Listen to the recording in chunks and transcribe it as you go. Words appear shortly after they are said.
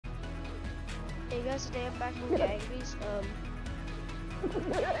Hey guys, today I'm back from Gagby's. We're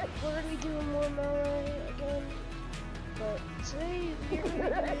gonna be doing more melee again, but today we're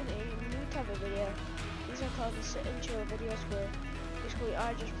gonna be doing a new type of video. These are called the sit and chill videos, where basically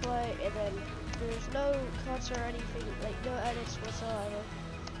I just play and then there's no cuts or anything, like no edits whatsoever.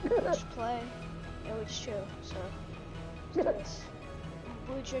 We just play and we just chill. So let's do this.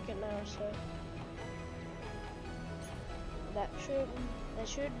 Blue chicken now, so that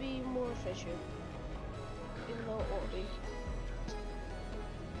should be more efficient. Even though it won't be.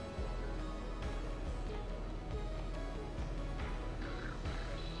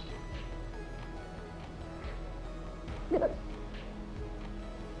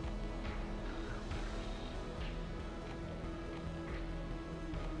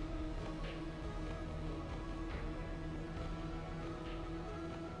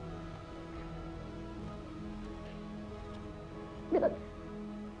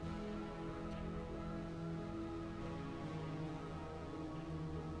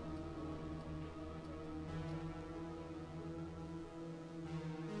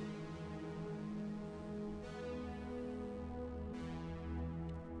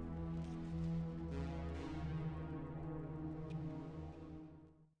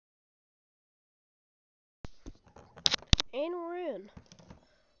 And we're in.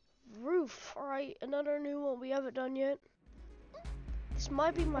 Roof. Alright, another new one we haven't done yet. This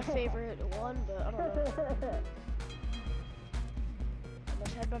might be my favorite one, but I don't know.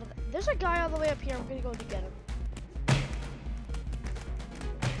 Let's head better. There's a guy all the way up here. I'm gonna go to get him.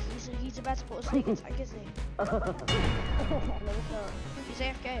 He's about to put a snake attack, isn't he? No, he's not. He's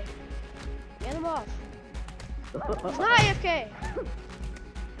AFK. Get him off. He's not AFK.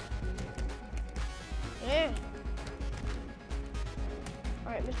 Yeah.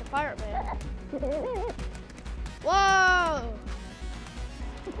 Alright, Mr. Pirate Man. Whoa!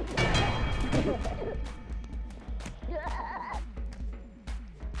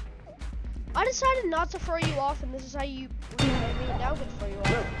 I decided not to throw you off, and this is how you repay me. Now I'm gonna throw you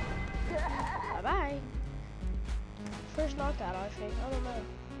off. Bye bye. First knockout, I think. I don't know.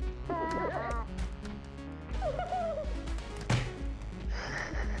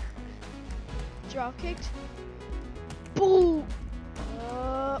 Drop kicked. Boom!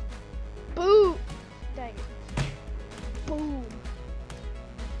 Boom! Dang it. Boom!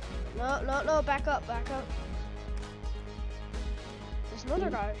 No, back up. There's another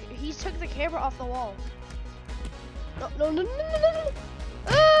guy. He took the camera off the wall. No.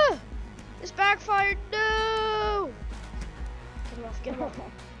 Ah! This backfired. No! Get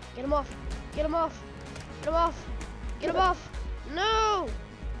him off. No!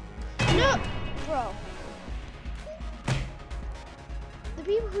 Bro. The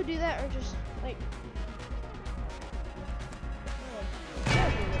people who do that are just like,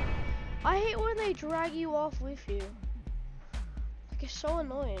 I hate when they drag you off with you. Like, it's so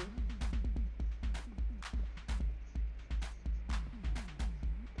annoying.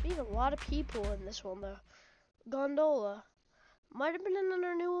 There's a lot of people in this one though. Gondola. Might have been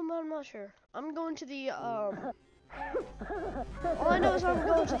another new one, but I'm not sure. I'm going to the all I know is I'm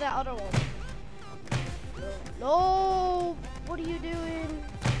going to that other one. No! What are you doing?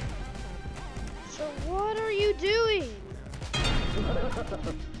 So what are you doing?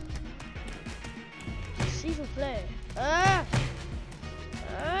 S'il vous plaît.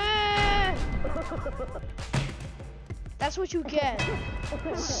 That's what you get.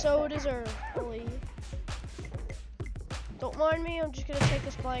 So deserved. Don't mind me, I'm just gonna take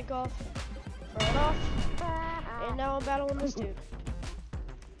this blank off. Throw it off. And now I'm battling this dude.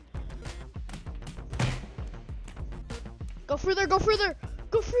 Go further!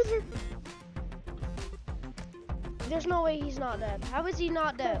 There's no way he's not dead. How is he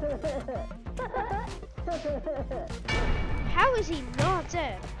not dead? How is he not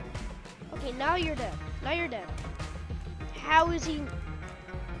dead? Okay, now you're dead. How is he?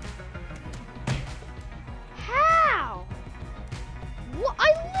 How? What?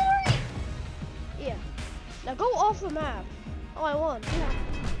 I literally... Yeah. Now go off the map. Oh, I won.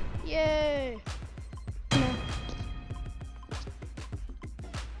 Yay.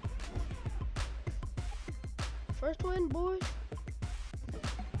 First win, boys. I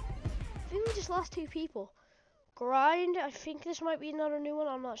think we just lost 2 people. Grind, I think this might be another new one.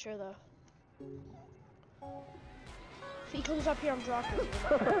 I'm not sure though. If he comes up here, I'm dropping him.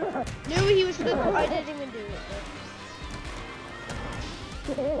 Knew he was good, but I didn't even do it.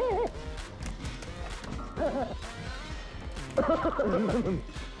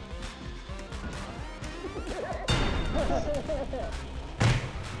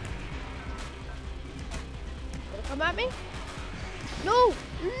 Come at me? No!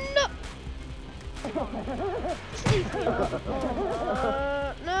 Leave me alone.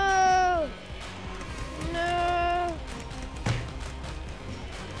 No! No!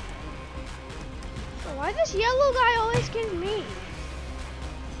 Why this yellow guy always getting me?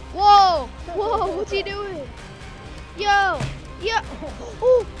 Whoa! Whoa, what's he doing? Yo! Yeah!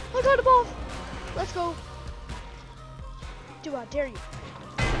 Oh! I got him off! Let's go. Dude, I dare you.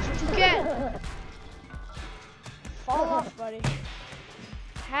 That's what you get. Fall off, buddy.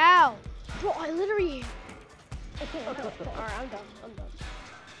 How? Bro, I literally... Alright, I'm done. I'm done.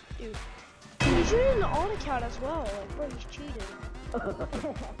 Dude. He's using the on account as well. Like, bro, he's cheating.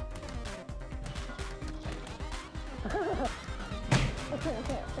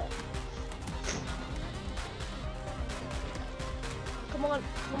 Come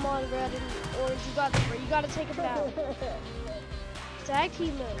on, red and orange. You got this, bro. You gotta take him down. Tag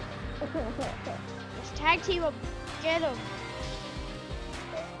team him. Let's tag team him. Get him.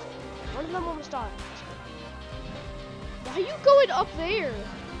 One of them almost died. Why are you going up there?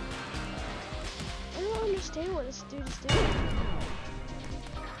 I don't understand what this dude is doing.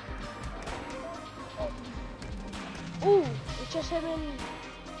 Ooh, it's just him and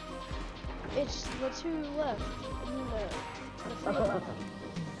it's the two left. I mean, the three left.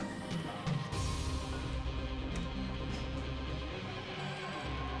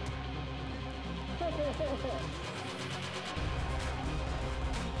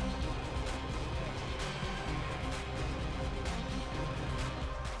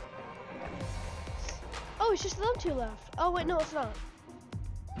 Oh, it's just them two left. Oh wait, no, it's not.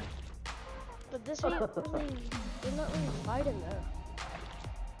 But this ain't really, they're not really fighting though.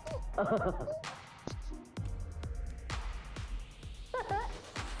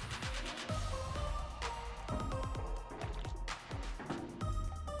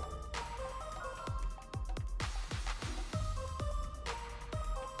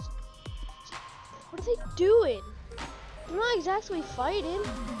 What are they doing? They're not exactly fighting.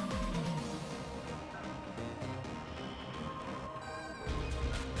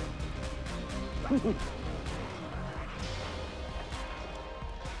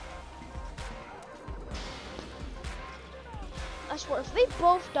 I swear, if they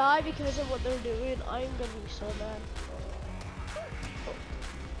both die because of what they're doing, I'm gonna be so mad.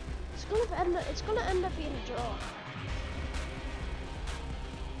 It's gonna end up being a draw.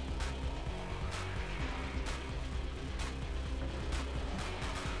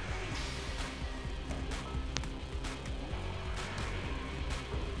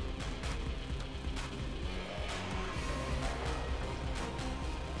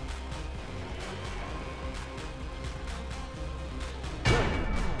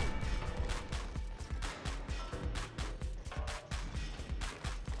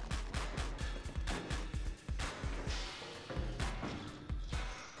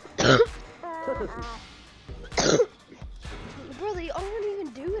 Bro, they aren't even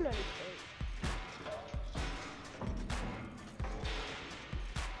doing anything.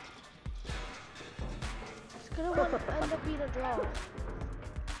 It's gonna end up being a draw.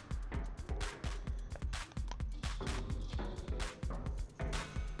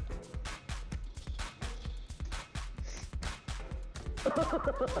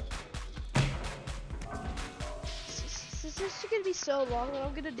 This is gonna be so long. What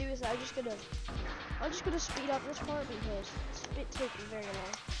I'm gonna do is I'm just gonna speed up this part because it's taking very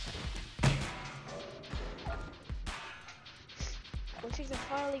long. Looks like they're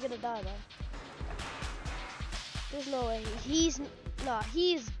finally gonna die though. There's no way. He's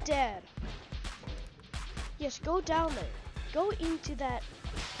dead. Yes, go down there. Go into that.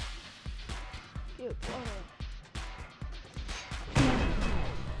 Ew,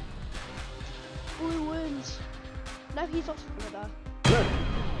 Blue wins. Now he's also gonna die.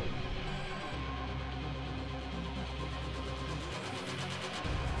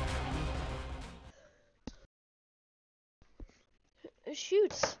 It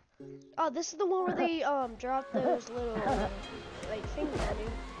shoots. Oh, this is the one where they drop those little like things at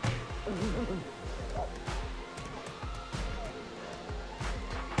you.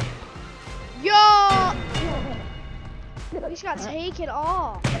 Yo! We just got taken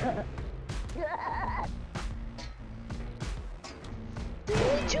off. There's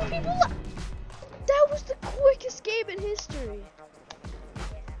only 2 people left. That was the quickest game in history.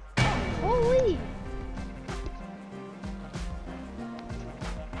 Holy.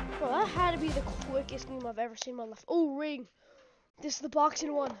 Bro, that had to be the quickest game I've ever seen in my life. Oh, ring. This is the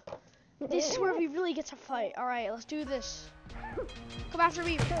boxing one. This is where we really get to fight. All right, let's do this. Come after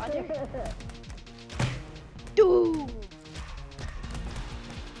me, Roger. Doom.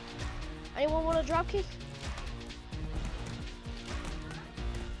 Anyone want a drop kick?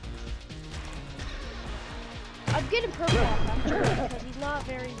 I'm getting purple off actually because he's not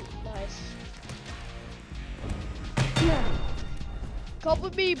very nice. Come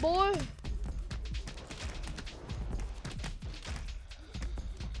with me, boy.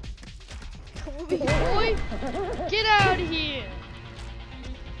 Come with me, boy. Get out of here.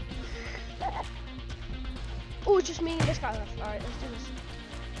 Oh, it's just me and this guy left. All right, let's do this.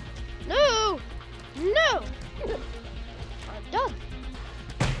 No, no. I'm done.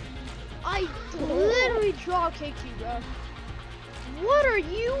 I literally drop kicked you, bro. What are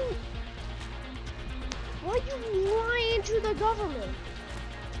you? Why are you lying to the government?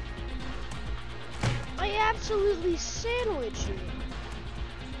 I absolutely sandwiched you.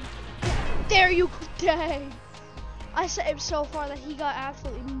 There you go. Dang. I set him so far that he got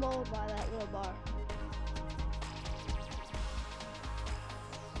absolutely mauled by that little bar.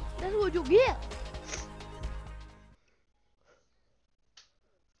 That's what you get.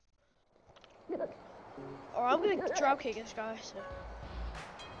 Or I'm gonna drop kick this guy. So.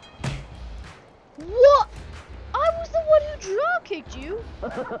 What? I was the one who drop kicked you.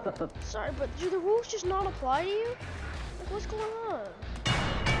 Sorry, but do the rules just not apply to you? Like, what's going on?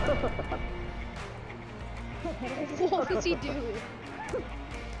 What is he doing?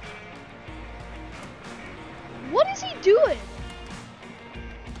 What is he doing?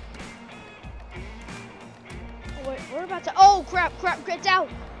 Oh, wait, we're about to. Oh crap! Crap! Get down!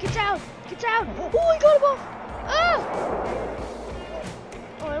 Get down! Get down! Oh, he got him off! Ah!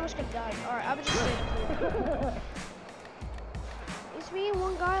 Oh, I almost got died. All right, I'm just saying. It's me and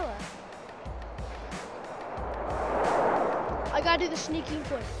one guy left. I gotta do the sneaky and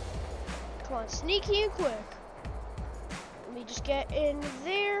quick. Come on, sneaky and quick. Let me just get in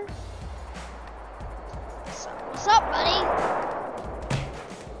there. What's up, buddy?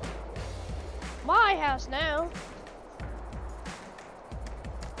 My house now.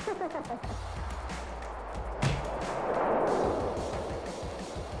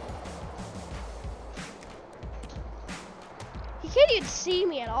 He can't even see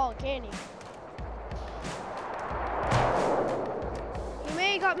me at all, can he? He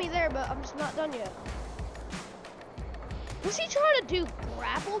may have got me there, but I'm just not done yet. Was he trying to do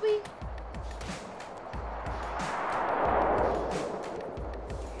grapple me?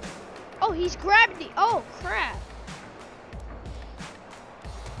 Oh, he's grabbed me. Oh, crap.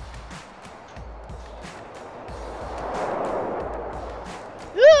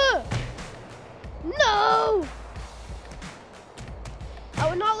 No! I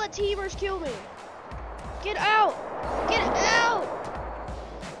would not let teamers kill me. Get out! Get out!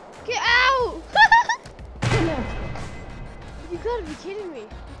 Get out! You gotta be kidding me.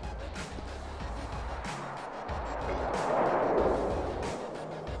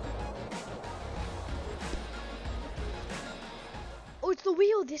 Oh, it's the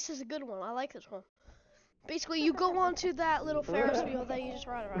wheel. This is a good one. I like this one. Basically, you go onto that little Ferris wheel that you just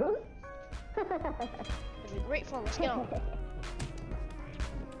ride around. It'd be great fun. Let's get on.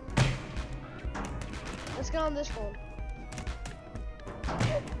 Let's get on this one.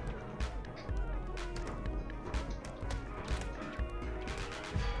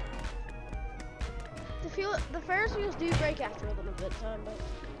 The Ferris wheels do break after a little bit of time, but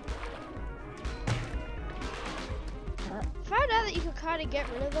found out that you could kind of get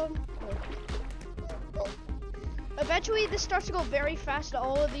rid of them. Eventually, this starts to go very fast, and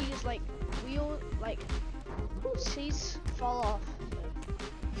all of these like seats fall off.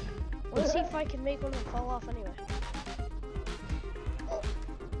 Let's see if I can make one fall off anyway.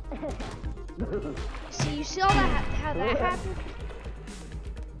 See, you see all that how that happened?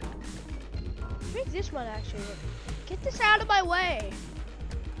 I think this might actually work. Get this out of my way.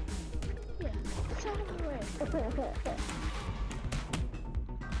 Yeah, get this out of my way.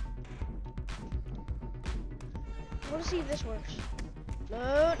 I want to see if this works.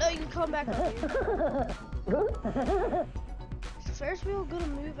 No, you can come back up here. Is the Ferris wheel gonna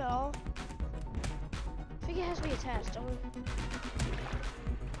move at all? I think it has to be attached, don't it?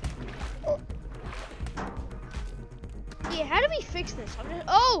 Yeah, how do we fix this?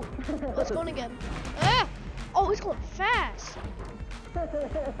 Oh, it's going again. Ah! Oh, it's going fast.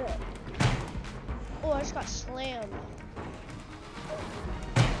 Oh, I just got slammed.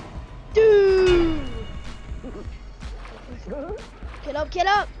 Dude! Get up, get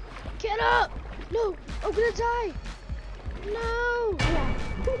up! Get up! No, I'm gonna die! No!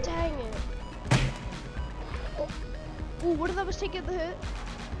 Dang it. Oh, what if I was taking the hit?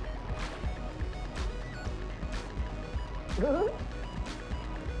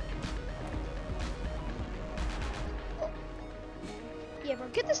 Yeah, bro,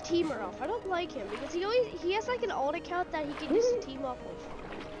 get this teamer off. I don't like him because he has like an alt account that he can use to team up with.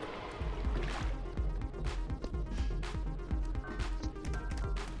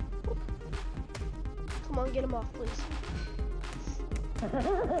 Come on, get him off, please.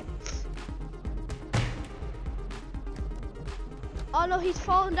 Oh no, he's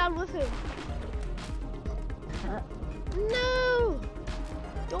falling down with him. No!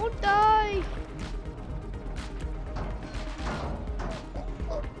 Don't die!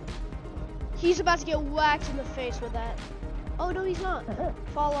 He's about to get whacked in the face with that. Oh no, he's not.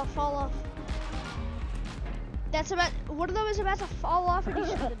 Fall off, fall off. That's about, one of them is about to fall off and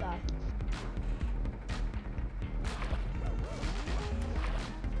he's gonna die.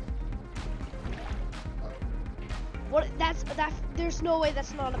 What, there's no way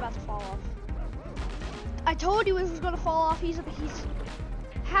that's not about to fall off. I told you it was gonna fall off.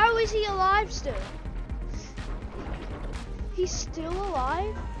 How is he alive still? He's still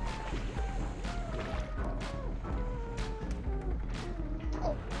alive?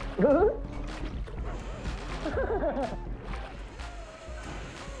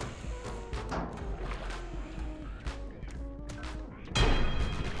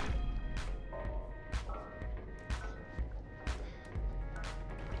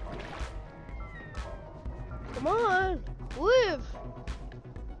 Come on, live.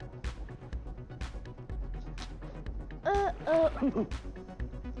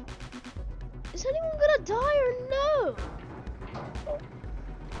 Is anyone gonna die or no?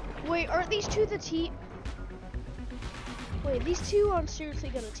 Wait, aren't these two the team? Wait, these two aren't seriously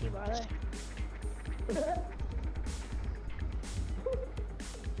gonna team, are they?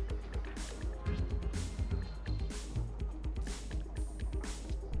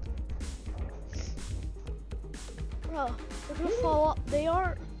 Bro, they're gonna fall off. They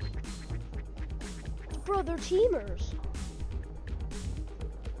aren't. Bro, they're teamers.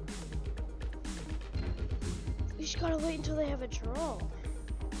 You just gotta wait until they have a draw.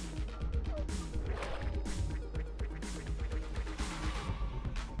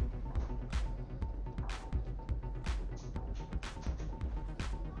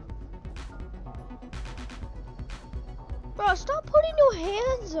 Bro, stop putting your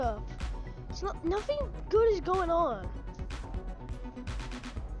hands up. It's not, nothing good is going on.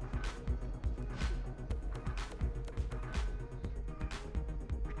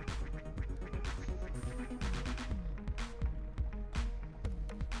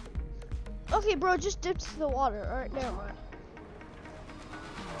 Okay, bro, just dip to the water. Alright, never mind.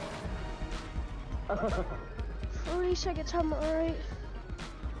 40 second timer, alright.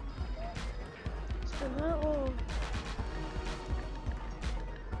 It's been that long.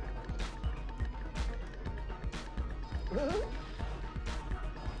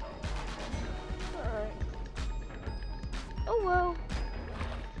 Alright. Oh well.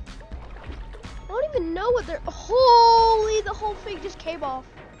 I don't even know what they're. Holy, the whole thing just came off.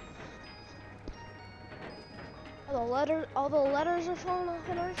 All the letters are falling off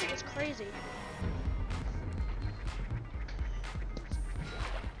and everything. It's crazy.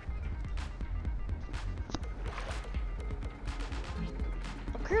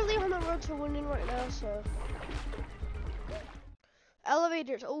 I'm currently on the road to winning right now, so.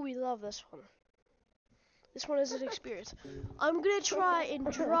 Elevators. Oh, we love this one. This one is an experience. I'm gonna try and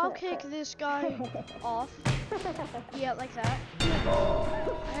drop kick this guy off. Yeah, like that.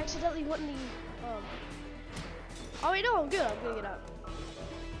 I accidentally went in the. Oh wait, no, I'm good. I'm gonna get out.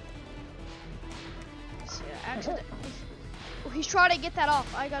 So, yeah, accident. Oh, he's trying to get that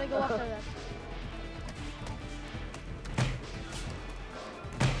off. I gotta go after that.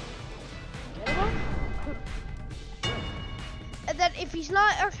 Get him off. And then if he's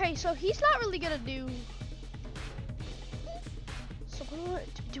not okay, so he's not really gonna do. So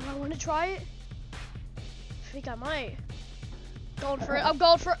do I want to try it? I think I might. Going for it. I'm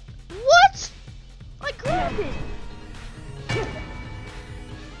going for it. What? I grabbed it.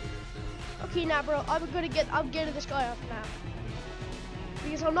 Okay, now, bro, I'm getting this guy off now.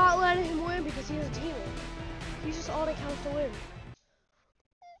 Because I'm not letting him win because he's a teamer. He's just on account to win.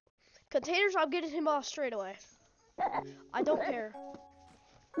 Containers, I'm getting him off straight away. I don't care.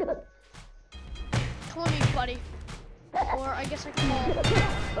 Come with me, buddy. Or I guess I can call.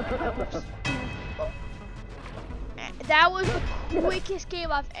 That was the quickest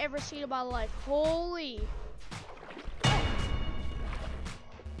game I've ever seen in my life. Holy.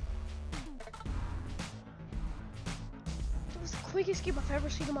 That was the quickest game I've ever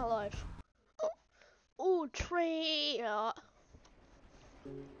seen in my life. Oh, Trey. I'm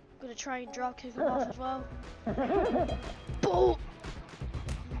gonna try and drop kick him off as well. Boom.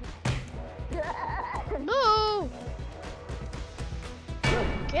 No.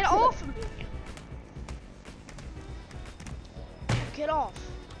 Get off me. Get off.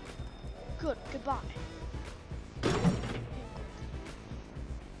 Good. Goodbye.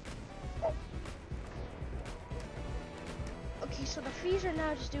 Okay, so the fees are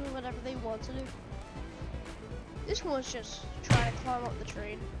now just doing whatever they want to do. This one's just trying to climb up the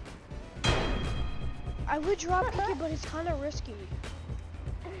train. I would drop kick it, but it's kind of risky.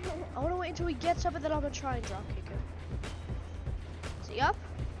 I want to wait until he gets up and then I'm going to try and drop kick him. Is he up?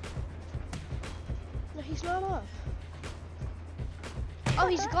 No, he's not up. Oh,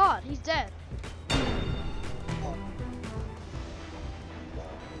 he's gone. He's dead.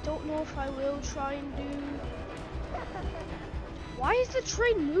 Don't know if I will try and do... Why is the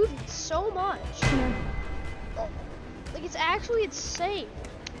train moving so much? Like, it's actually insane.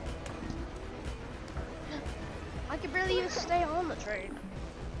 I can barely even stay on the train.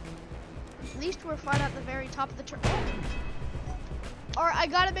 At least we're fine at the very top of the train. Alright, I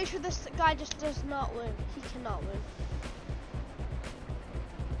gotta make sure this guy just does not win. He cannot win.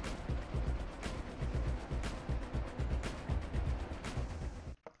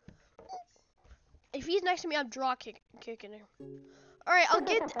 If he's next to me, I'm kicking him. All right, I'll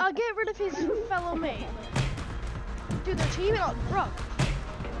get rid of his fellow mate. Dude, they're teaming up, bro.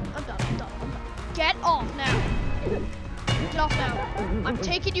 I'm done. Get off now. Get off now. I'm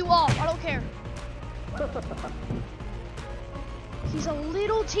taking you off. I don't care. He's a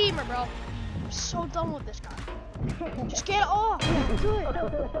little teamer, bro. I'm so done with this guy. Just get off.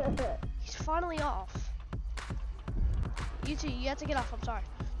 Good. He's finally off. You two, you have to get off. I'm sorry.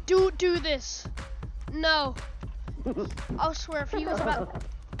 Do this. No. I'll swear if he was about...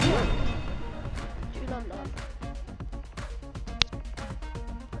 Dude, I'm not.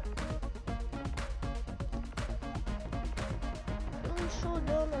 I'm so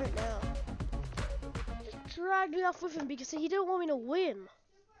done right now. Just dragged me off with him because he didn't want me to win.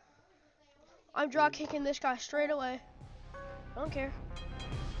 I'm drop kicking this guy straight away. I don't care.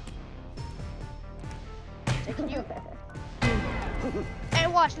 Taking you.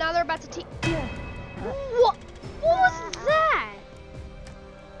 And watch, now they're about to team. What? What was that?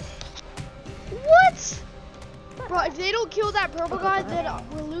 What? Bro, if they don't kill that purple guy, then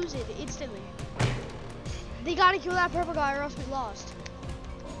we're losing instantly. They gotta kill that purple guy or else we lost.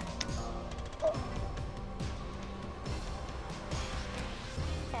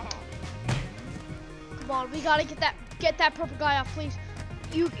 Come on, we gotta get that purple guy off, please.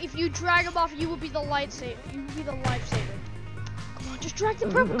 If you drag him off, you will be the lifesaver. You will be the lifesaver. Come on, just drag the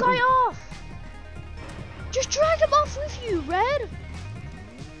purple guy off. Just drag him off with you, Red.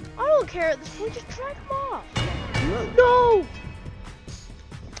 I don't care at this point. Just drag him off. No.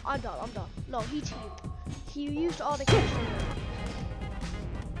 I'm done. No, he teamed. He used all the cash.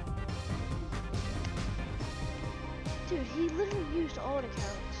 Dude, he literally used all the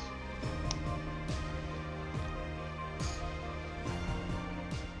counts.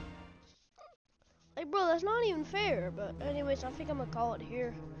 Like, bro, that's not even fair. But anyways, I think I'm gonna call it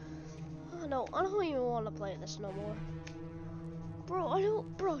here. Oh, no, I don't even want to play this no more. Bro,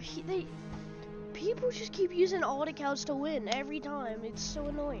 people just keep using alt accounts to win every time. It's so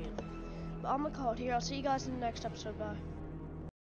annoying. But I'm gonna call it here. I'll see you guys in the next episode. Bye.